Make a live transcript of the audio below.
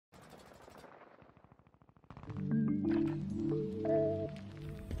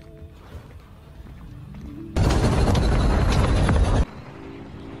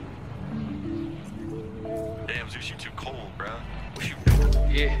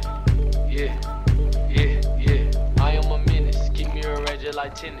Yeah, I am a menace. Keep me around just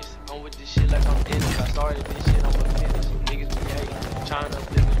like tennis. I'm with this shit like I'm Dennis. I started this shit, I'm a finish. Niggas be hating, trying to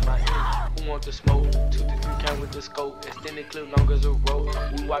limit my image. Who want the smoke? 2 to 3 count with the scope. Extended clip long as a rope.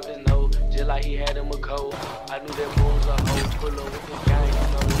 We wiped his nose, just like he had him a cold. I knew that boy was a hoe. Pull up with the gang, you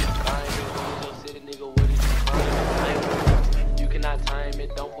know. Buying the rules, your city nigga, what is you trying? You cannot time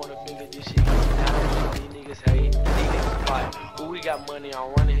it, don't point a finger, this shit goes down. These niggas hate, these niggas fight. Who we got money,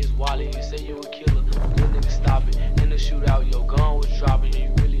 I'm running his wallet. You say you a killer, good nigga stop it. In the shootout, your gun was dropping,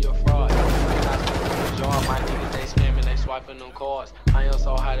 you really a fraud. My niggas, they scamming, they swiping them cards. I am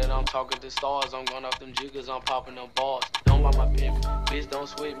so high that I'm talking to stars. I'm going off them jiggers, I'm popping them bars. Don't buy my pimp, bitch, don't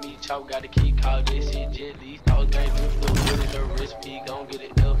sweat me. Chalk got a key, call this shit gently. Thought gang drift, little with it, the wrist peak. Gon' get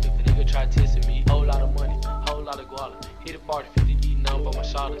it up if a nigga try testing me. Whole lot of money, whole lot of guala. Hit a party, 50 D, none but my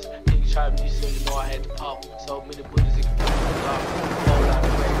shotters. Nigga try me, so you know I had to pop. So many bullets, it can put me on the whole lot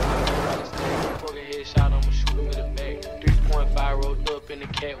of weight, whole lot of stay. Fucking headshot, I'ma shoot him in the back. 3.5 rolled up in the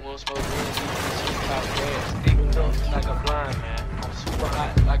cat, won't smoke anything. Sticked up like a blind man. I'm super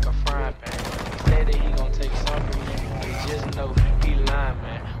hot like a frying pan. He said that he gon' take some from me. He just know he lying,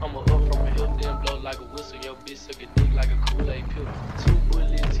 man. I'ma up from a hip, then blow like a whistle. Your bitch suck a dick like a Kool-Aid pill. 2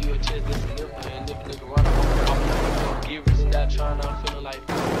 bullets to your chest, that's a nipple. And if a nigga run up, I'm gonna give it. Stop trying, I'm feeling like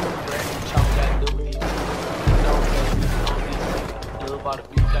chop that double D. Don't play on these. Love all the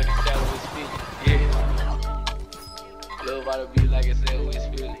beef like a sandwich Philly. Yeah. Love all the beef like a sandwich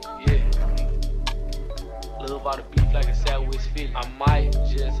Philly. Yeah. Love all the beef like a sandwich Philly. I might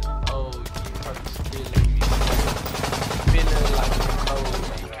just owe you purpose killing me. Feeling like a cold,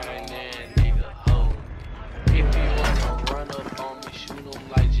 you can't nigga hoe. If you wanna run up on me, shoot him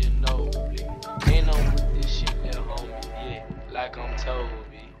like Ginobili. Ain't on with this shit, little homie, yeah, like I'm Toby.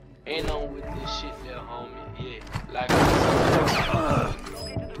 Ain't on with this shit, little homie, yeah, like I'm Toby.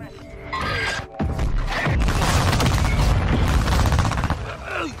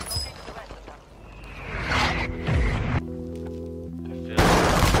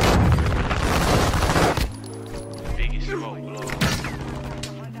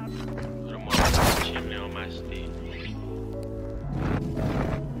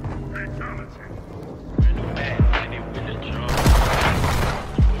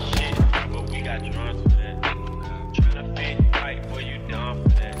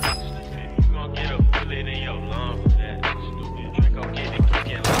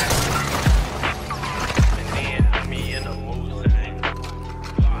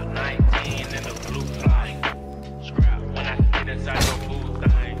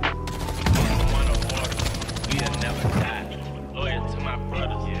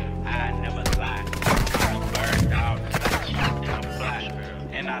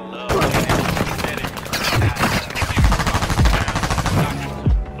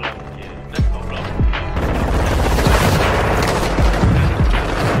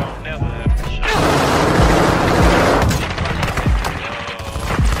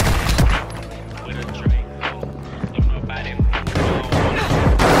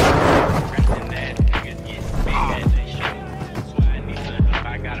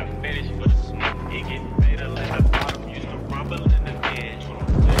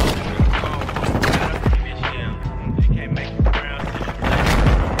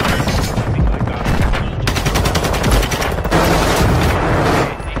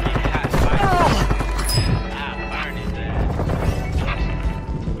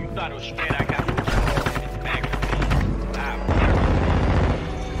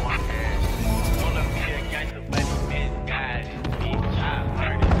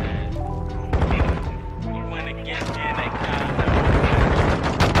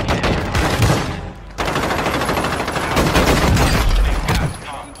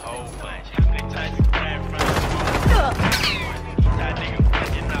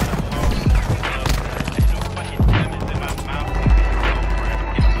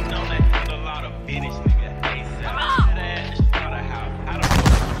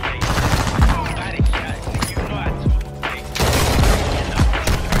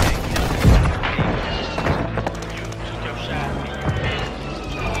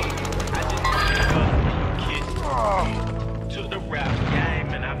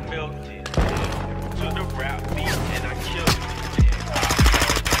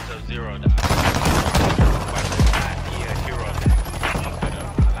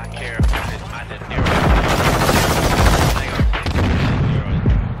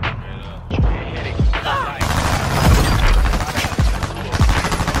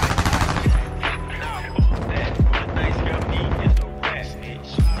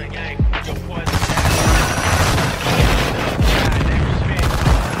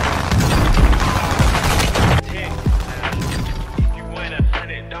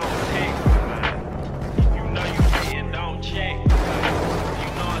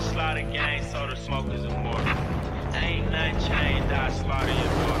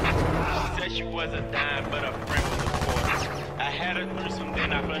 was a dime, but a friend was a quarter. I had a threesome,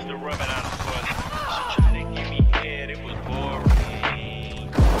 then I flushed the rubber out of toilet. She tried to give me head, it was boring.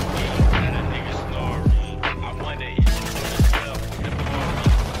 Had a nigga snoring. I wonder if she would have slept with the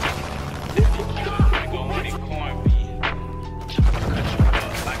boring. I go with it cornmeal. Cut you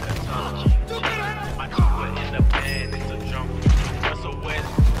up like a tongue. My chopper in the band, it's a drum. Russell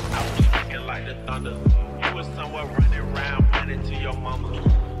West, I was looking like the thunder. You was somewhere running around, running to your mama.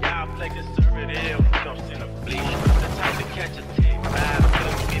 Y'all play conservative, we don't send a fleet. The type to catch a 10-5, put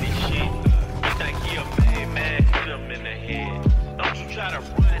him in his shit. You think he a main man, hit him in the head. Don't you try to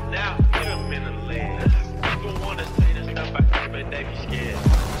run out, hit him in the leg. People wanna say the stuff I say, but they be scared.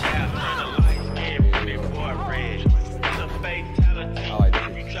 Child turn the lights, scared from it, boy red. It's a fatality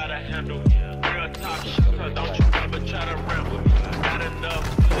if you try to handle real talk shit, cause don't you ever try to ramble. Not enough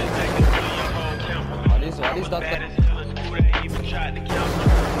good that can fill your whole camera. What is that? Bad as hell is who they even tried to count.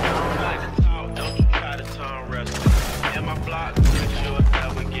 I don't like to talk, don't you try to tongue wrestle. And my block, good sure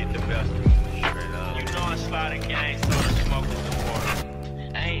that we get the best. You know I slaughter gang, so the smoke is the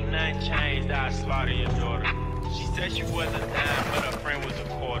water. Ain't nothing changed, I slaughter your daughter. She said she was a dime, but her friend was a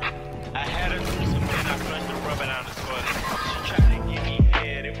quarter. I had her through some men, I flushed the rubber down the toilet. She tried to give me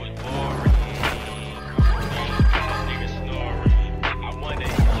head, it was boring. Nigga snoring. I wonder if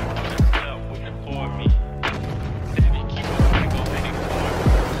she would have slept with the for me. Baby, keep on go any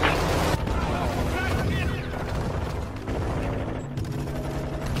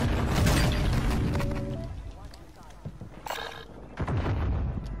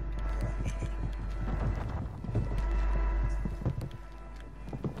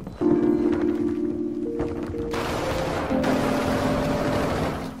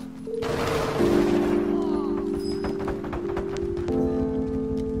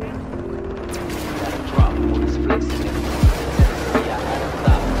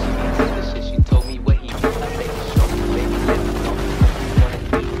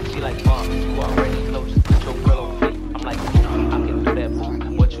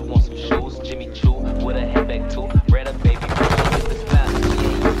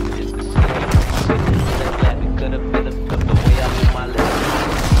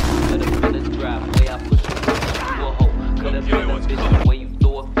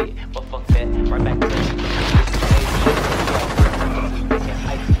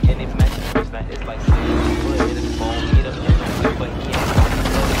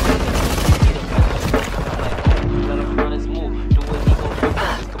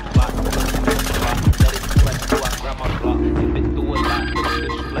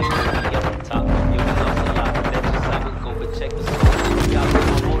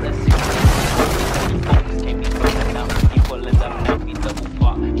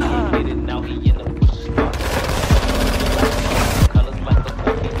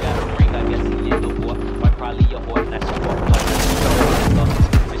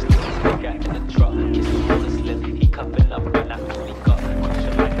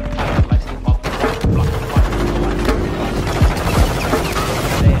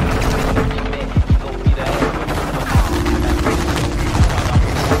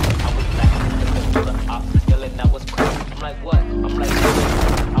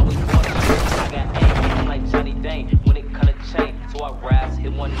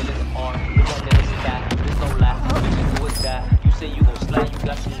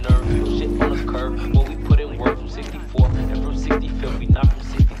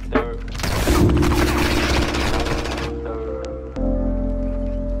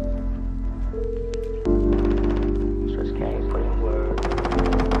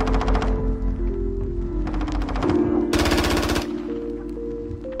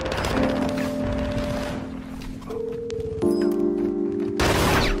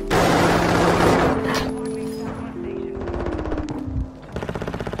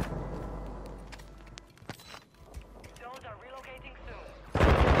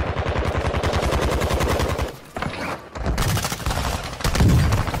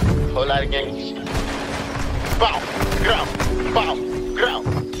whole lot of gang shit. Bow, ground,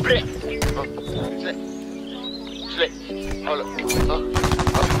 split. Slick, hold up,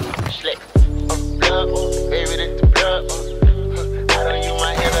 slick. Blood, baby, this the blood. I don't use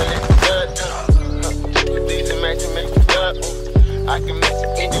my hand unless the blood. The these and match to make the blood. I can mix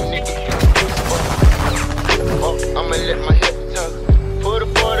it in you, nigga. I'ma let my hip tuck. Pull the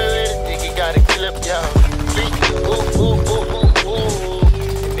border in the dick, you gotta kill up, y'all. Ooh, ooh, ooh, ooh, ooh.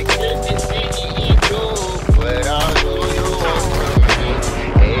 If they kill this city, you do. What I'll do, you want from me.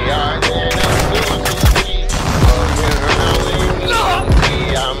 Hey, I'm in a Gucci. Oh, you're around with me.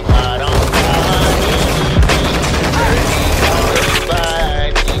 I'm hot on fire.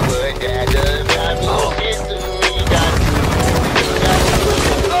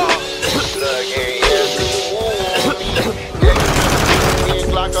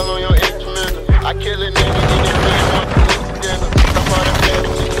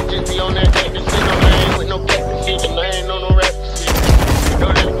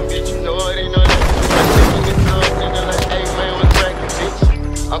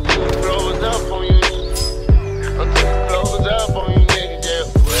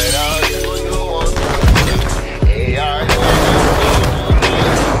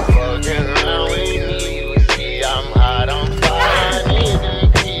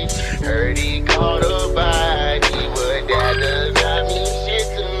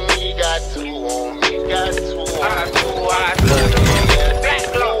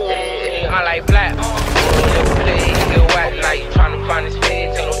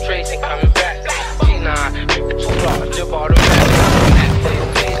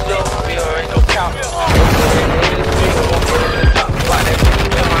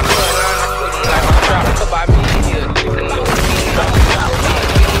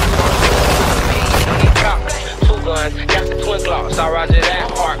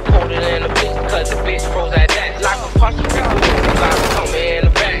 heart colder than a bitch, cause the bitch froze at that. Like a parcel people, got come in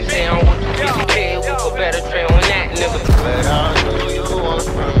the back. Say I'm with you, get your kid, we go better train on that, nigga. What all do you want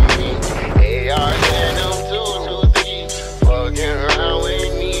from me? AR and them 223, fucking around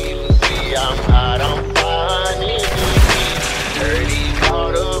with me. You see, I'm hot, I'm fine, dirty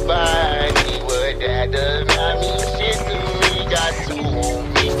water body, but that does not mean shit to me. Got two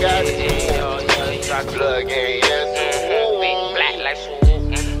on me, got two. Plug in, yes, Big black like swoop.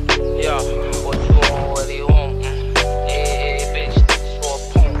 Yeah, what you want, what do you want? Yeah, bitch, this for a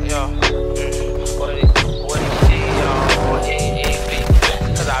punk, yeah. What it say, y'all? Yeah, big black,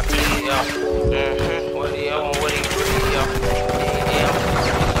 cause I bleed, yeah. What do you want, what do you breathe, yeah.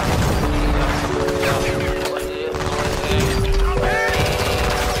 What do you want?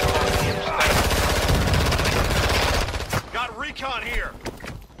 Got recon here.